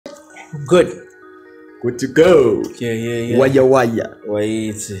Good. Good to go. Yeah. Waya.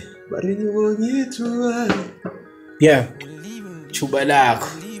 Wait. Barinibongithuba. Yeah. Chuba lakho.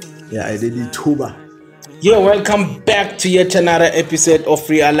 Yeah, I did it tuba. Yo, welcome back to yet another episode of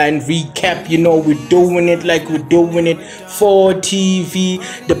Realign Recap. You know, we're doing it like we're doing it for TV,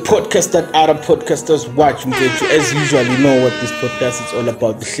 the podcast that other podcasters watch. As usual, you know what this podcast is all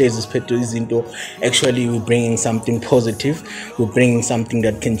about. Actually, we're bringing something positive. We're bringing something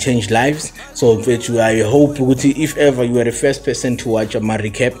that can change lives. So, I hope if ever you are the first person to watch my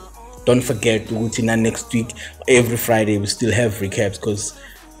recap, don't forget next week, every Friday, we still have recaps because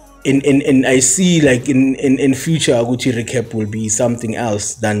in I see like in future Aguti recap will be something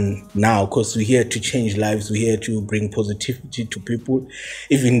else than now, because we're here to change lives, we're here to bring positivity to people,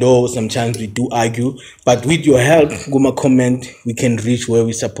 even though sometimes we do argue, but with your help, Guma comment, we can reach where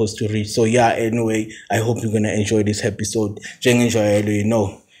we're supposed to reach. So yeah, anyway, I hope you're gonna enjoy this episode. Enjoy, you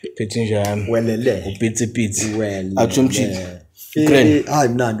know. How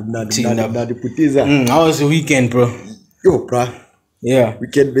was the weekend, bro? Yo, bro. Yeah.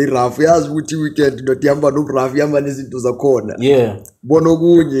 Weekend be rough. Yazi ukuthi weekend notiyamba no rough yamba nezinto zakhona. Yeah. Bona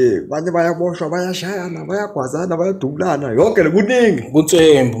kunye, banye bayaboshwa, bayashayana, bayagwazana, bayadumlana. Yonke kuningi.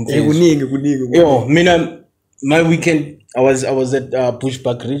 Kuningi. Yo, my weekend I was at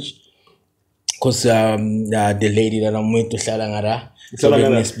Bushbuck Ridge because the lady that I'm with to hlala ngara. So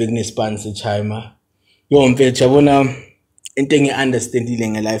business plans chima. Yo mfethu yabona into engiunderstandile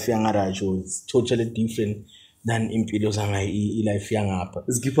ngelife yangara it's totally different than impilo zanga life yangapha.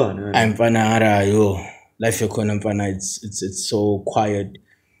 Isikhipana. I'm ngara yo life yakhona mfana, it's so quiet,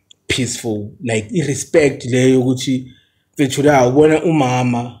 peaceful, like irrespect leyo ukuthi mfethu la ubona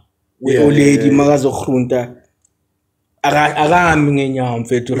umama we-lady makazohrunta akami ngenyawo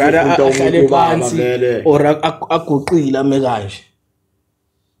mfethu, rada ahlale phansi or agoqile ame kanje.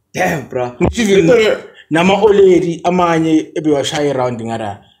 Damn, bro. Nama oledi amanye ebewashaya around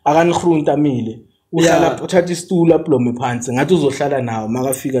ngara akanihrunta mile uhlala uthatha isitulo aplome phansi ngathi uzohlala nawo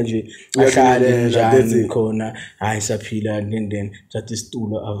makafika nje ahlale njani khona hayi saphila then thatha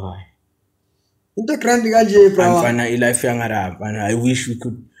isitulo avaye into grand kanje, bro. Mfana ilife yangara, and I wish we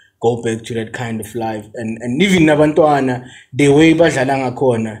could go back to that kind of life, and even nabantwana the way badlala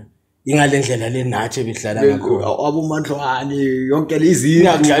ngakhona ingalendlela lenathi behlala ngakhona abomandlwane yonke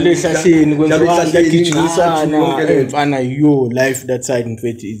lezinto ngidlala ehlahleni kwenza gijimisana mfana. Yo life that side in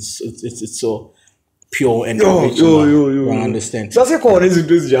fact it's so pure and original. You understand? Sasekhona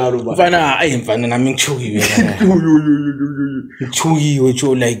izinto ezinjalo ba mfana mfana nami ngichukiwe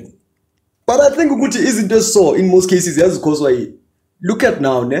ngichukiwe like. But I think ukuthi izinto so in most cases yazi because why look at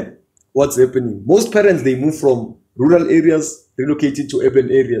now what's happening. Most parents, they move from rural areas relocated to urban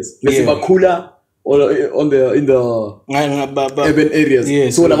areas. Let's say Bakula or in the urban areas.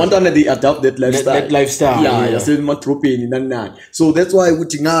 Yes, so labantwana they adopt that lifestyle. That lifestyle. Yeah. Yasemadropeni nani. So that's why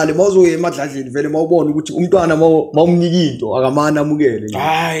ukuthi ngale mawuzoya emadladleni vele mawubona ukuthi umntwana mawumnika into akamana amukele.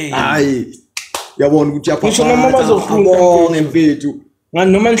 Hayi. Yabona ukuthi ngisho noma bazohlunga mfethu.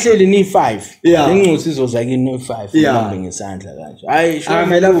 Noma nihleli ni 5 lenxusi izoza kini no 5 uhambe ngesandla kanje. Hayi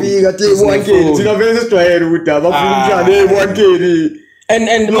ngela fika thi 1k thina vele sesidwayele ukuthi abafuna umhlaba 1k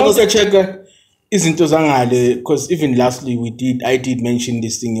and mase check izinto zangale, because even lastly I did mention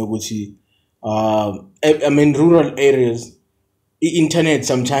this thing ukuthi I mean rural areas internet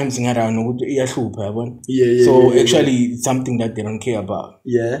sometimes ngara nokuthi iyahlupha yabona. So actually it's something that they don't care about.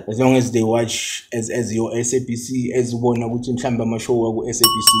 As long as they watch as your SABC, as ubona ukuthi mhlamba ama show ku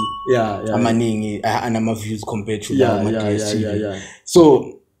SABC amaningi anama views compared to lawo ma DStv.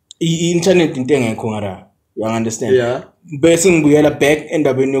 So internet into engekho ngara, you understand? Bese ngibuyela back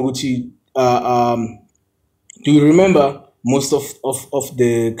endabeni yokuthi do you remember most of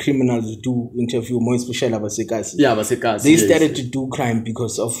the criminals do interview, more especially abasekazi. They started to do crime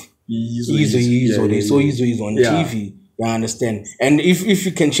because of Izo. They saw Izo on TV. You understand? And if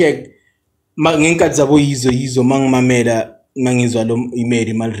you can check, ngenkathi zabo Izo mangimamela mangizwa lo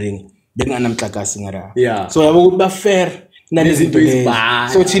imeli malring benganamxakasi ngara. So yabo ba fair nalezinto ezibhaya.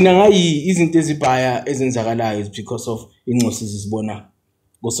 So thina ngayi izinto ezibhaya ezenzakalayo is because of inxosi zisibona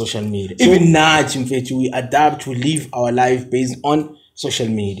go social media. So, even now, we adapt to live our life based on social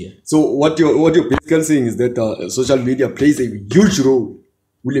media. So what you're basically saying is that social media plays a huge role.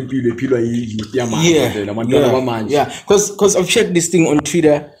 Yeah. Because I've checked this thing on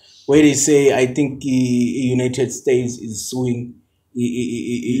Twitter where they say I think United States is suing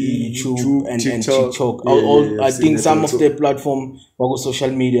YouTube and TikTok. I think some of their platform go social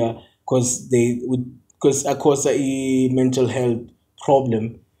media because across a mental health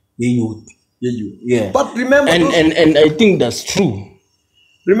problem, the youth. But remember, and I think that's true.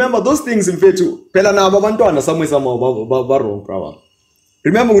 remember those things mfethu phela nabo abantwana somewhere somehow ba wrong brother.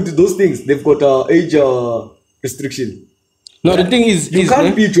 Remember with those things they've got age restriction. No, the thing is you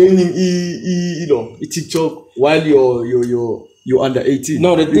can't be joining TikTok while you're under 18.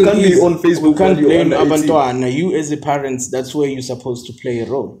 No, the thing you can't is, be on Facebook. We can't blame abantwana. You as a parent, that's where you're supposed to play a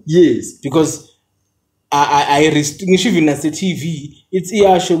role. Yes, because I restrict even as a TV. It's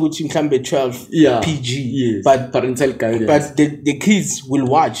which mhlambe 12 PG. Yes, but parental guidance. But the kids will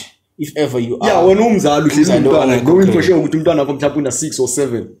watch if ever you are. Yeah, when umzali uhleli umntwana going for sure ukuthi umntwana wakho mhlawumbe una 6 or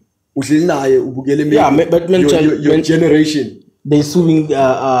 7 uhleli naye ubukele but your generation. They're suing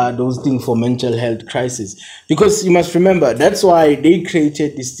those things for mental health crisis, because you must remember that's why they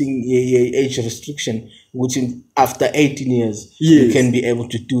created this thing, age restriction, which after 18 years you can be able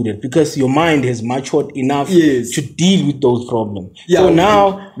to do that because your mind has matured enough to deal with those problems. So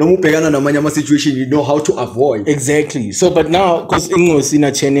now no situation you know how to avoid. Exactly. So but now because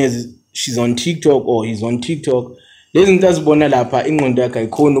Ingosina Chenez, she's on TikTok or he's on TikTok. Lezinto azibona lapha ingqondo yakhe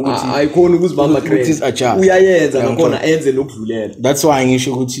ayikhona ukuzibamba uyayenza nakhona enze lokudlulela. That's why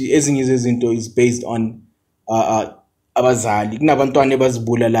ngisho ukuthi ezinye zezinto is based on abazali. Kunabantwana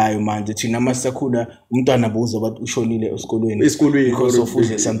ebazibulalayo manje thina masisakhula umntwana buza bathi ushonile esikolweni because of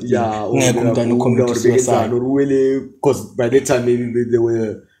something. Ngeke umntwana ucommit suicide because by that time maybe they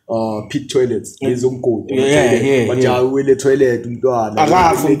were pit toilets lezomgodi bajawu wele toilet umntwana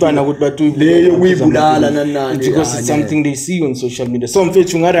akafu umntwana ukuthi bathi leyo kuyibulala nanani because it's something they see on social media. So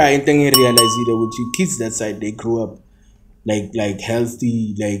mfethu ngara into engirealize ukuthi kids that side they grow up like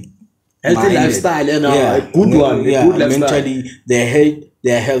healthy lifestyle and a good one, a good lifestyle. Mentally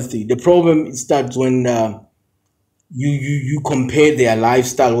they're healthy. The problem starts when you compare their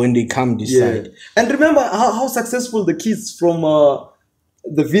lifestyle when they come this side. And remember how successful the kids from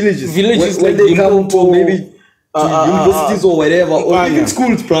the villages when they come to maybe to universities or whatever or even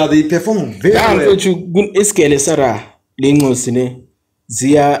schools, brother, they perform very well. Iskele sara lengosi ne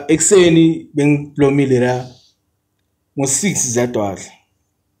ziya ekseni bengiplomile la ngo6 zadwadla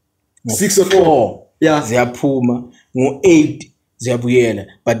 6 or 4 ziyaphuma ngo8 ziyabuyela,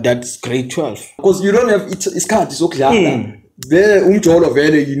 but that's grade 12 because you don't have isikhathi sokudlala. There umjolo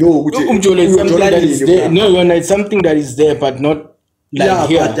vele you know ukuthi umjolo is something that is there. No, it's something that is there but not like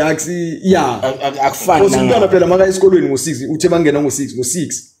here. But akufani because umntwana phela maka esikolweni ngo6 uthe bangena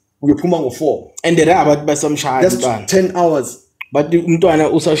ngo6 uyophuma ngo4 and there are abantu basamshaya umntwana 10 hours but umntwana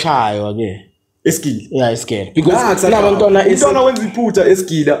usashaywa ke eskile eskile because umntwana wenza iphutha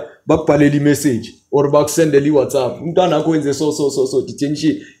eskila bakubhalela imessage or bakusendela iWhatsApp umntwana akho wenze so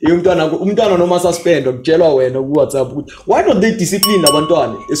detention umntwana noma suspend ukutshelwa wena ku WhatsApp ukuthi why don't they discipline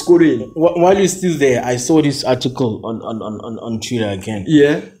abantwana esikolweni. While you're still there, I saw this article on Twitter again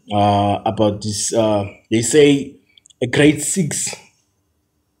about this they say a grade 6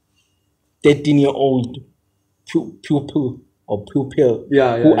 13-year-old pupil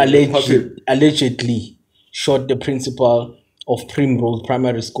who allegedly shot the principal of Primrose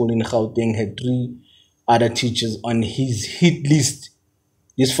Primary School in Gauteng had 3 other teachers on his hit list.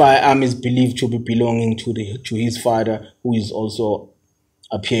 This firearm is believed to be belonging to his father, who is also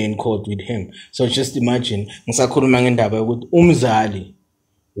appear in court with him. So just imagine, ngisakhuluma ngendaba ukuthi umzali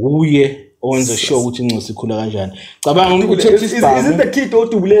uye owenza sure ukuthi incosi ikhula kanjani. Cabanga ukuthi is it the kid or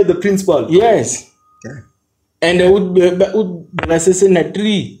to blame the principal? Yes. And basesena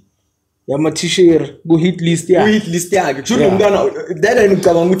 3 yama t-shirt ku hit list yakhe kusho umntwana that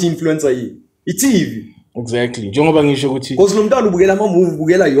ayicabanga ukuthi influencer yi i-TV. Exactly. Njengoba ngisho ukuthi because lo mntwana ubukela ama movie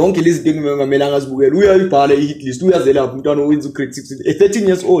ubukela yonke lezi zinto engamelanga azibukela uyayibhala i-hit list uyazela lapha umntwana owenza grade 6 13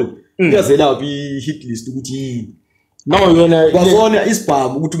 years old uyazela lapha i-hit list ukuthi no yona bazona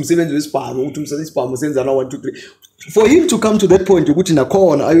isibhamu ukuthi umsebenzi wesibhamu ukuthi umsebenzi isibhamu senza na 1 2 3 for him to come to that point ukuthi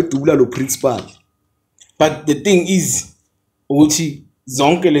nakhona ayodubula lo principal. But the thing is ukuthi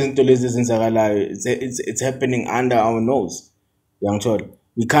zonke lezi zinto lezi ezenzakalayo it's happening under our nose. Yangithola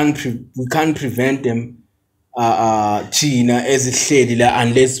we can't prevent them China ezihleli la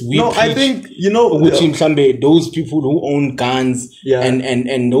unless we I think ukuthi mhlambe those people who own guns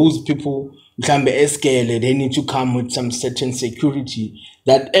and those people mhlambe eskele they need to come with some certain security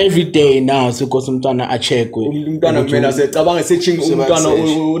that every day now because umntwana acheckwe umntwana kumele asecabanga searching umntwana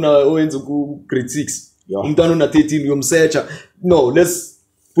owenza ku grade 6 umntwana una 13 uyomsearcha. No, let's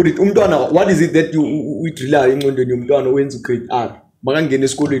put it umntwana what is it that you rely ingqondweni yomntwana owenza grade R makangena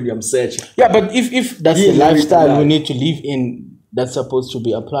esikolweni yamsearcha. But if that's the lifestyle we need to live in, that's supposed to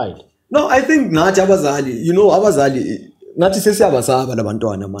be applied. No, I think nathi abazali abazali nathi sesiyabasaba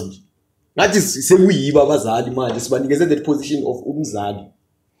labantwana manje nathi sekuyiba abazali manje sibanikeze that position of umzali.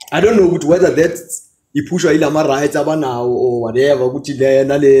 I don't know whether that's ipushwa ilama rights abanawo or whatever ukuthi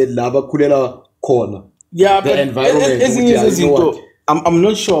le laba khulela khona. Yeah, the but environment. I'm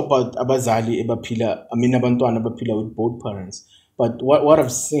not sure about abazali ebaphila. I mean, abantwana abaphila with both parents. But what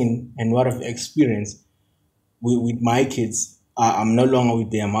I've seen and what I've experienced with my kids, I'm no longer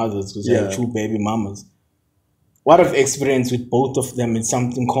with their mothers because I have two baby mamas. What I've experienced with both of them is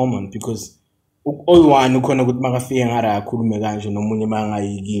something common because all one ukhona ukuthi makafika ngara akhulume kanje nomunye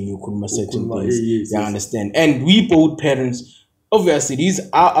mangayikivi ukhuluma certain things. You understand? And we both parents, obviously these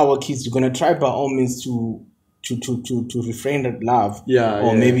are our kids. We're gonna try by all means to refrain that love,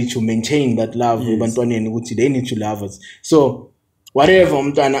 maybe to maintain that love. Yes. They need to love us. So whatever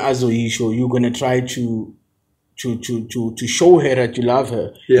umntwana azoyisho, you're gonna try to show her that you love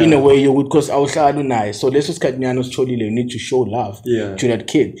her in a way you would, because awuhlala naye. So leso sikhathi nyana usicholile, you need to show love to that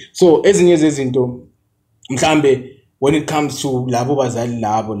kid. So ezinye zezinto mhlambe when it comes to labo bazali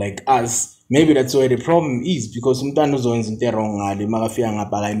labo like us, maybe that's where the problem is, because umntwana uzonza into wrong ngale makafika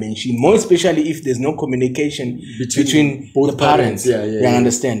ngapha I mention, more especially if there's no communication between both the parents. You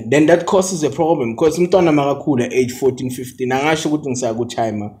understand? Then that causes a problem, because umntwana makakhula age 14 15 angasho ukuthi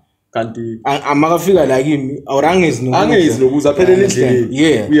ngisakuchima kanti amakafika la kimi awurangizi nokuza aphelele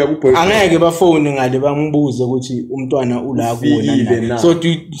endleleni angeke bafone ngale bangibuze ukuthi umntwana ula kuwona. So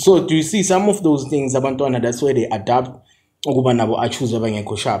do you see some of those things abantwana, that's where they adapt ukuba nabo achoose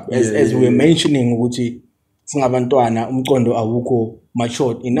abangekho sharp, as we were mentioning ukuthi singabantwana umqondo awukho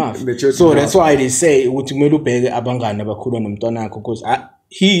matured enough. So that's why they say ukuthi kumele ubheke abangane abakhulwa nomntwana wakho, because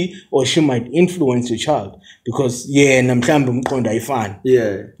he or she might influence your child, because namhlanje umqondo ayifani.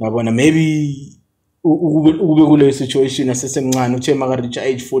 Ngabona maybe ube kule situation asesemncane uthe maka-reach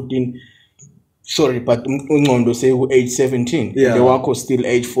age 14, sorry, but umqondo say age 17 and wakho still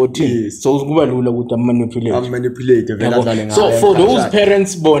age 14. So kuba lula ukuthi manipulate vela ngayo. So for those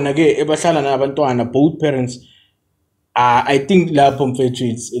parents bona ke ebahlala nabantwana, both parents, I think lapho mfethu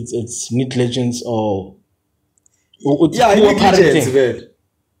it's negligence or negligence.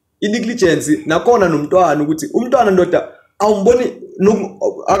 Negligence nakhona nomntwana ukuthi umntwana ndoda awumboni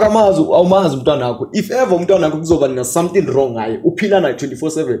awumazi umntwana wakho. If ever umntwana wakho kuzoba na something wrong ngaye uphila naye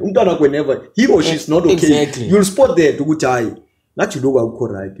 24/7, umntwana wakho whenever he or she is not okay, exactly, you'll spot there ukuthi hayi ngathi lokho akukho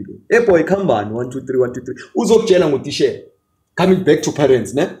right lo boy khambani 1 2 3 uzokutshela ngotishela. Coming back to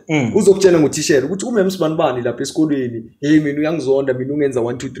parents ne uzokutshela ngotishela ukuthi umemsibani bani lapha esikolweni, hey mina uyangizonda, mina ungenza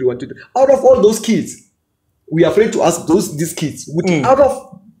 1 2 3 out of all those kids we are afraid to ask these kids ukuthi out of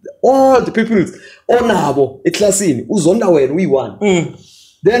all the people onabo eklasini uzonda wena uyi1,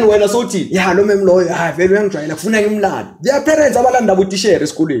 then wena sothi lo mem loyo vele uyangijwayela kufuna ngimlande. Their parents abalanda botishera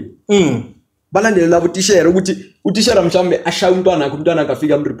esikoleni, balandele labo tishera ukuthi utishera mhlambe ashaya umntwana wakhe, umntwana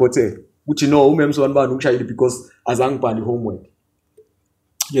akafika amreportele ukuthi no umemsibani bani ukushayile because azangibhali homework.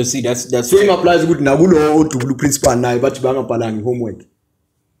 You see, that's same applies ukuthi nakulo odubula principal naye bathi bangabhalanga homework.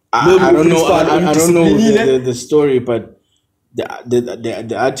 I don't know the story, but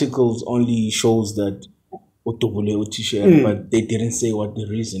the articles only shows that utubule utisher, but they didn't say what the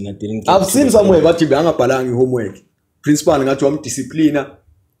reason. I've seen somewhere bathi bangabhalanga homework, principal ngathi wamdisciplina,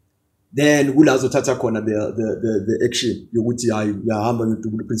 then kulazo thatha khona the action yokuthi hayi uyahamba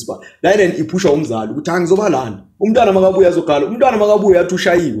ngidubule principal. Then iphusha umzali ukuthi angizobalanda umntwana makabuya azogala, umntwana makabuya athi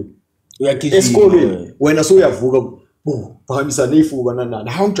ushayiwe esikoleni, wena so uyavuka bahambisa nefuba nanani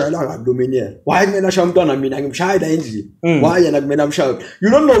hawujayela kabi lo menye why kumele ashaya umntwana mina ngimshayela endlini, why yena kumele amshaye. You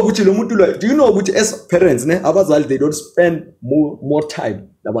don't know ukuthi lo muntu lo, do you know ukuthi as parents ne abazali they don't spend more time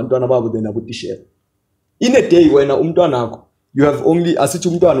nabantwana babo than abotishela. In a day wena umntwana wakho you have only asithi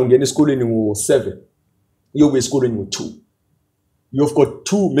umntwana ungena esikoleni ngo7 uyobe esikoleni ngo2, you've got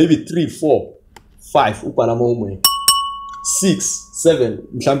 2 maybe 3 4 5 ubhala homework 6 7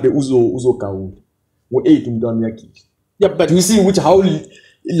 mhlambe uzogawula ngo8 umntwana uyagila. But do you see which how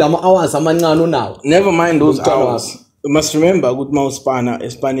lama hours amancane onawo? Never mind those hours. You must remember ukuthi mawuspana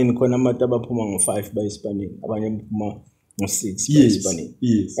espanini khona abantu abaphuma ngo5 by espanini, abanye baphuma ngo6 by espanini.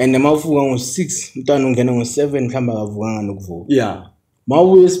 And mawuvuka ngo6 umntwana ungena ngo7 mhlamba akavukanga nokuvuka.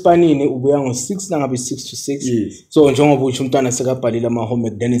 Mawuya espanini ubuya ngo6 nangabe 6 to 6. So njengoba uthi umntwana sekabhalile ama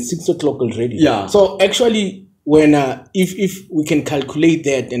homework, then it's 6 o'clock already. So actually when if we can calculate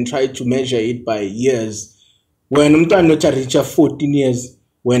that and try to measure it by years, when umntwana not reach 14 years,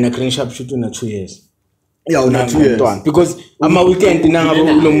 when a cranship shoot na 2 years. Una 2 years. Because ama weekend nangabe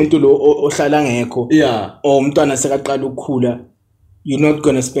ulo muntu lo ohlala ngekho, or umntwana sekaqala ukukhula, you're not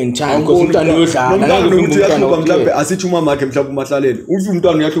going to spend time because umntwana uyodlala mhlawumbe asithi umama wakhe mhlawumbe umahlalele uthi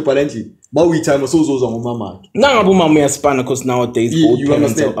umntwana uyahlupha la endlini bawuyitime sozozwa ngomama wakhe nangabe umama uyaspana because nowadays both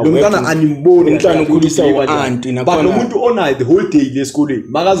parents are lo mntwana animboni umntwana ukhulisa u-auntie nakhona but lo muntu onayo the whole day le esikoleni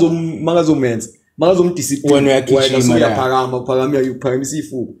makazomenza makazomdiscipline When uyagijima, wena soyaphakama uphakamisa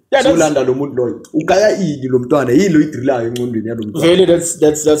ifuku Yeah, that's- solanda lo muntu loyo ukaya ini lo mntwana yini lo idrillayo encondweni yalo mntwana Really,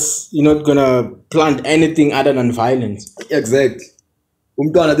 that's you're not gonna plant anything other than violence. exactly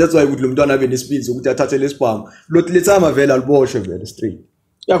umntwana that's why ukuthi lo mntwana abe nespeed ukuthi athathe lesibhamu lothi letsama vele aliboshwe vele straight.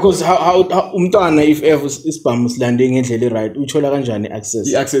 Yeah, because how umntwana if ever isibhamu silande ngendlela right uthola kanjani access?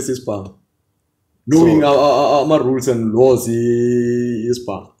 I-access isibhamu knowing ama rules and laws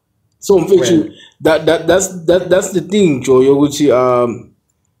isibhamu. So mfethu that's the thing Joe yokuthi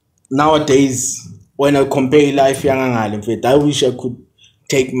nowadays when I compare life yangangale mfethu I wish I could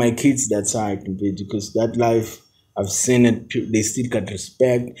take my kids that side mfethu because that life I've seen it. They still got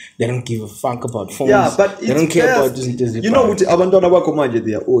respect. They don't give a fuck about phones. Yeah, but they don't care about this. You know ukuthi abantwana bakho manje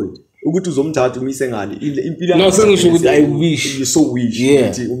they are old. Ukuthi uzomthatha umise ngani impilo. No, sengisho ukuthi I wish. You so wish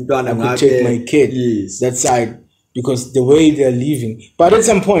ukuthi umntwana I could take my kid that side because the way they are living. But at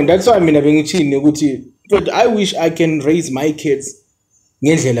some point, that's why I mean bengithini ukuthi but I wish I can raise my kids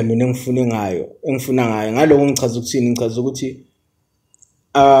ngendlela mina engifuna ngayo. Ngaloko ngichaza ukuthini ngichaza ukuthi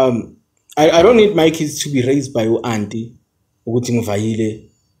I don't need my kids to be raised by auntie ukuthi ngivayile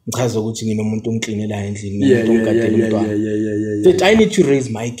ngichaza ukuthi nginomuntu ongiklinelayo endlini nomuntu ongigadela umntwana. But I need to raise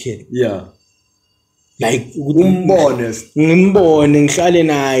my kid. Yeah. Like umbone ngihlale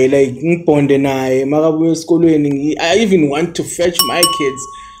naye like ngibonde naye makabuye esikolweni. I even want to fetch my kids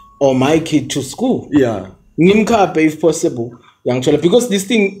or my kid to school. Yeah. Ngimkhaphe if possible. Yangithola because this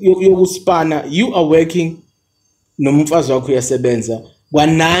thing yokuspana you are working nomfazi wakho uyasebenza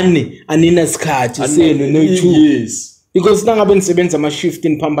kwanani anina isikhathi senu no2 years because nangabe nisebenza ama shift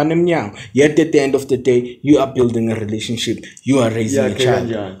niphambana eminyango yet at the end of the day you are building a relationship, you are raising a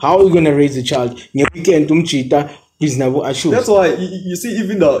child. How are you going to raise a child ngeweekend umjita bizinabo ashu? That's why you see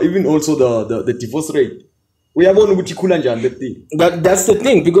even also the divorce rate uyabona ukuthi ikhula njani that thing. That's the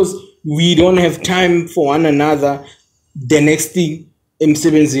thing because we don't have time for one another. The next thing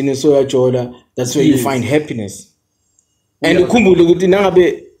emsebenzini soyajola, that's where you find happiness. And ukhumbule ukuthi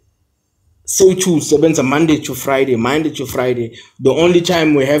nangabe so choose sebenza Monday to Friday, the only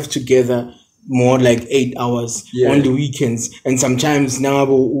time we have together more like 8 hours on the weekends, and sometimes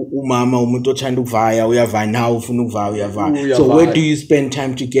nangabe umama umuntu othanda ukuvaya uyavaya nawe ufuna ukuvaya uyavaya. So where do you spend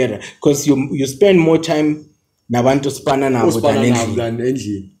time together? Because you spend more time nabantu spana nabo than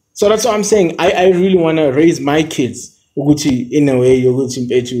endlini. So that's what I'm saying. I really want to raise my kids ukuthi in a way yokuthi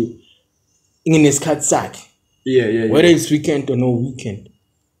mpethu nginesikhathi sakhe. Yeah. Whether it's weekend or no weekend.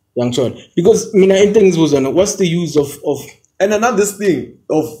 Young child. Because mina things was on what's the use of and another thing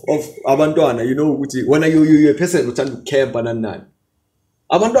of abantwana, you know, when you a person who trying to camp and nani.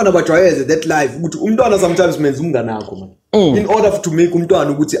 Abantwana bajwayeze that life ukuthi umntwana sometimes menza umngane wakho man. In order to make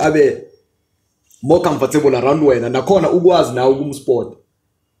umntwana ukuthi abe more comfortable around wena nakhona ukwazi nawe ukumsport.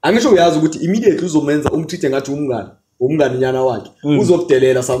 Angisho uyazi ukuthi immediately uzomenza umtreat ngathi umngane nyana wakhe.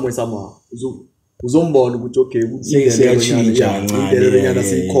 Uzokudelela somehow. Uzombona ukuthi okay indlela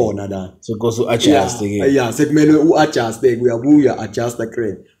sikhona la so goes to adjust again. Yeah sekumele uadjust uyabuya adjust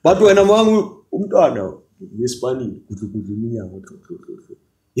again but wena mama umntwana wesipani kudludludla iminyango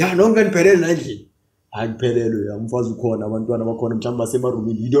ya nonke niphelele nandlini akuphelele ya umfazi ukhona abantwana bakhona mhlawumbe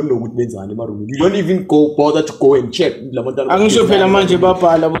basemarumini you don't know ukuthi benzani emarumini you don't even bother to go and check labantwana angisho phela manje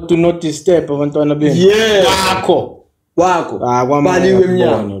babhala do not disturb abantwana benu kwakho baliwe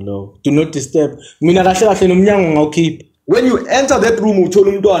emnyango lo do not disturb mina kahle nomnyango ngawukhipha. When you enter that room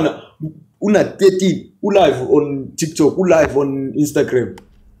uthola umntwana una 13 live on TikTok live on Instagram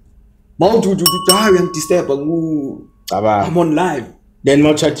mawuthi uyangidisturb I'm on live then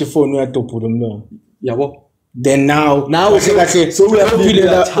mawuthatha ifone uyadobhula umlomo yabo then now kahle so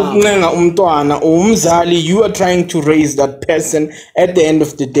uyaphilela ukuncenga umntwana umzali you are trying to raise that person at the end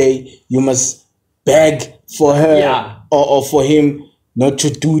of the day you must beg for her or for him not to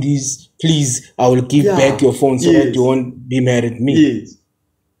do this. Please, I will give back your phone so that you won't be mad at me. Yes.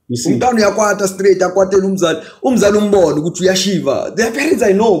 You see? Umntwana uyakwata straight akwatela umzali umbone ukuthi uyashiva. Their parents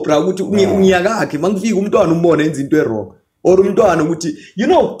I know bra ukuthi ngiyakakhe mangifika umntwana umbone enza into errong. Or umntwana ukuthi you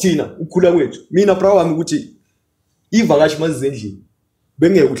know thina ukukhula kwethu. Mina bra wami ukuthi ivakashi mazendlini.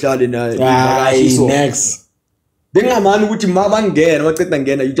 Bengeke uhlale naye ivakashi so. Next. Bengamani ukuthi mabangena baceda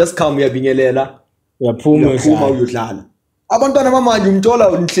ngena you just come uyabingelela. Uyaphuma uyodlala. Abantwana bamanje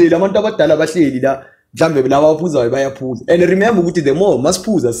umthola nihleli abantu abadala bahleli la mhlambe laba abaphuzayo bayaphuza and remember ukuthi the more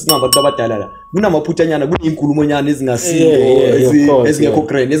masiphuza singabantu abadala la kunamaphuthanyana kuyinkulumo ezingasinto ezingekho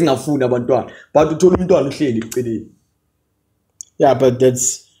grand ezingafuni abantwana but uthola umntwana uhleli eceleni. Yeah, but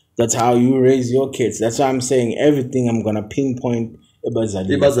that's how you raise your kids. That's why I'm saying everything I'm gonna pinpoint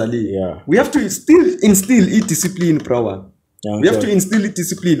ebazali. Yeah, we have to still instill discipline, bro. We have to instill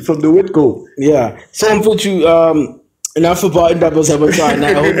discipline from the word go. Yeah. So I'm put you enough about double sabotage.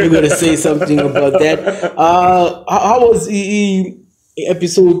 I hope you're gonna say something about that. How was the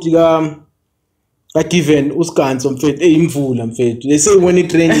episode given Uskan some faith imvula mfethu. They say when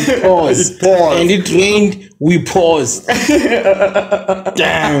it rained it paused. It paused. And it rained, we paused.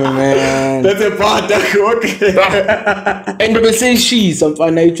 Damn man. That's a part okay. And they say she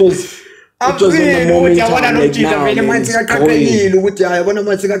something it was on the moment like now.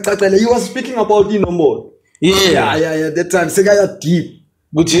 He was speaking about inombolo. Yeah. That time sekaya deep.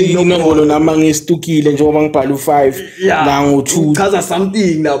 But inombolo nama ngestukile njengoba ngibhala u5 la ngo2 chaza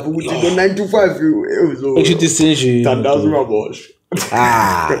something lapho ukuthi ngo 9 to 5 actually senje tandazo uyabosh.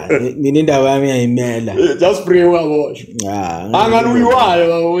 Mina indaba yami ayimela. Just pray uyabosh. Angani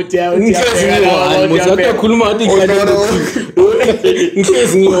uyiwayo ukuthi ngeke khuluma ngathi ngeke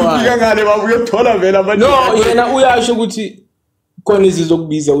ngiwayo ngane babu uyothola vela abantu. No yena uyasho ukuthi khona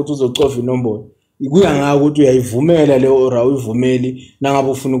izizokubiza ukuthi uzocofa inombolo. Kuya ngaka ukuthi uyayivumela le or awuyivumeli nangabe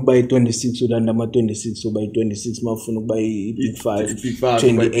ufuna ukuba i26 ulanda ama26 uba i26 mawufuna ukuba i-big 5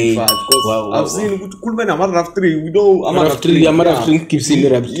 28. Wow, I've seen ukuthi khuluma nama RAF 3 we know ama RAF 3 ngibisile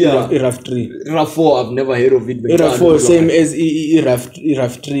i-RAF 3 RAF 4 I've never heard of it. RAF 4 same as i-RAF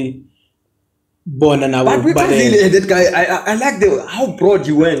 3 bona nabo really, that guy I like how broad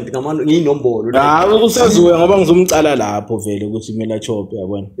you went nginombolo. Usaziwe ngoba ngizomcala lapho vele ukuthi mina chop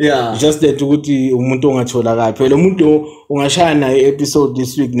yabona. Just that ukuthi umuntu ongathola kapi phela umuntu ungashaya naye episode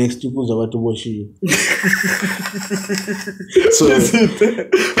this week next week uza abantu boshiwe. So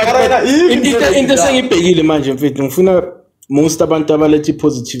into sengibhekile manje mfethu ngifuna most abantu abalethi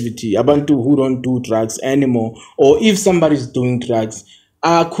positivity abantu who don't do drugs anymore or if somebody is doing drugs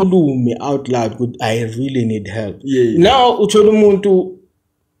akhulume out loud ukuthi I really need help. Now uthola umuntu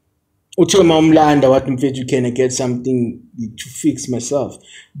uthe mawumlanda wathi mfethu can I get something to fix myself.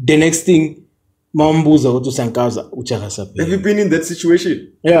 The next thing mawumbuza ukuthi usankaza uthakasaphe. Have you been in that situation?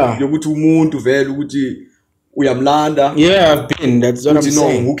 Yeah. Yokuthi umuntu vele ukuthi uyamlanda. Yeah, I've been. That's what I'm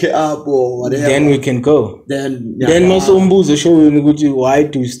saying. Hook it up or whatever. Then we can go. Then also umbuzo show ukuthi why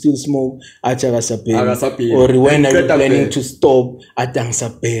do you still smoke athakasaphe or when are you planning to stop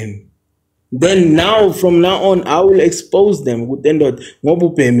athakasaphe. Then now from now on I will expose them with endot ngoba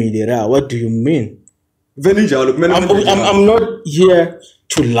ubhemile ra. What do you mean? I'm not here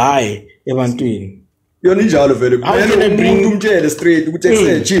to lie ebantwini. Yona injalo vele. Umuntu umtshele straight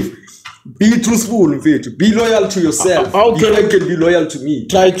ukuthi chief be truthful mfethu. Be loyal to yourself. How can be loyal to me?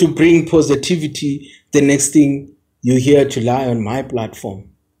 Try to bring positivity. The next thing you hear to lie on my platform.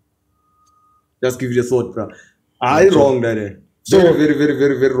 Just give it a thought, bro. I wrong that. So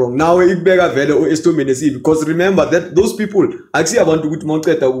very wrong. Now ibeka vele o because remember that those people actually I want to ukuthi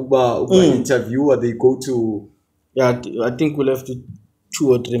mawuceda ukuba interview or they go to I think we'll have to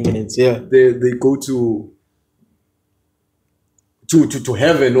 2 or 3 minutes. They go to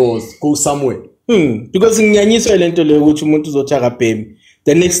heaven or go somewhere. Because nginyanyiswa lento le ukuthi umuntu uzothaka bhemi.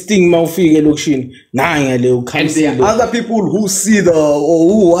 The next thing mawufike elokushini nanga le ukhansile. Other people who see or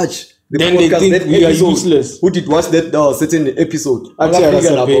who watch the then podcast, they think we are useless. Who did watch that certain episode?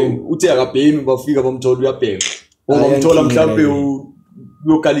 Uthi akabhemi bafika bamthola uyabhema. Bamthola mhlambe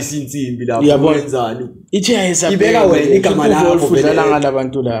uyokalisa insimbi lapho wenzani. Ibeka wena igama lakho ufudlala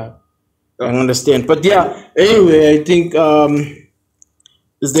ngalabantu la. I understand. But yeah, anyway, I think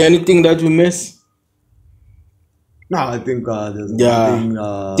is there anything that we miss? No, I think there's nothing.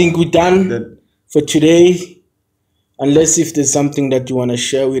 I think we're done for today. Unless if there's something that you want to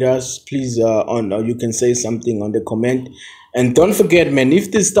share with us, please or you can say something on the comment. And don't forget, man,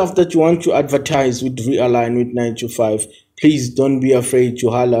 if there's stuff that you want to advertise with Realign with 925, please don't be afraid to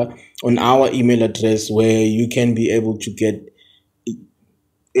holler on our email address where you can be able to get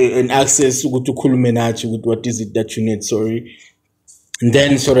an access to Kulumenachi with what is it that you need, sorry. And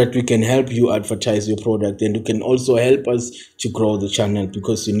then so that we can help you advertise your product, and you can also help us to grow the channel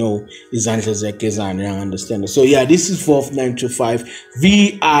because you know I understand. So yeah, this is 925.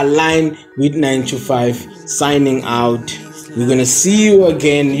 Realign with 925 signing out. We're gonna see you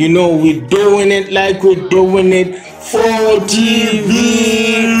again. You know we're doing it like we're doing it for TV.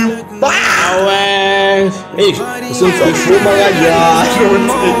 Hey,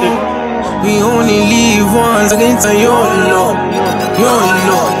 we only live once against a YOLO.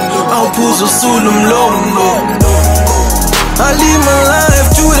 I'll pull so soon I'm low. I live my life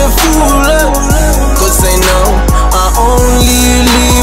to the full, cause I know I only live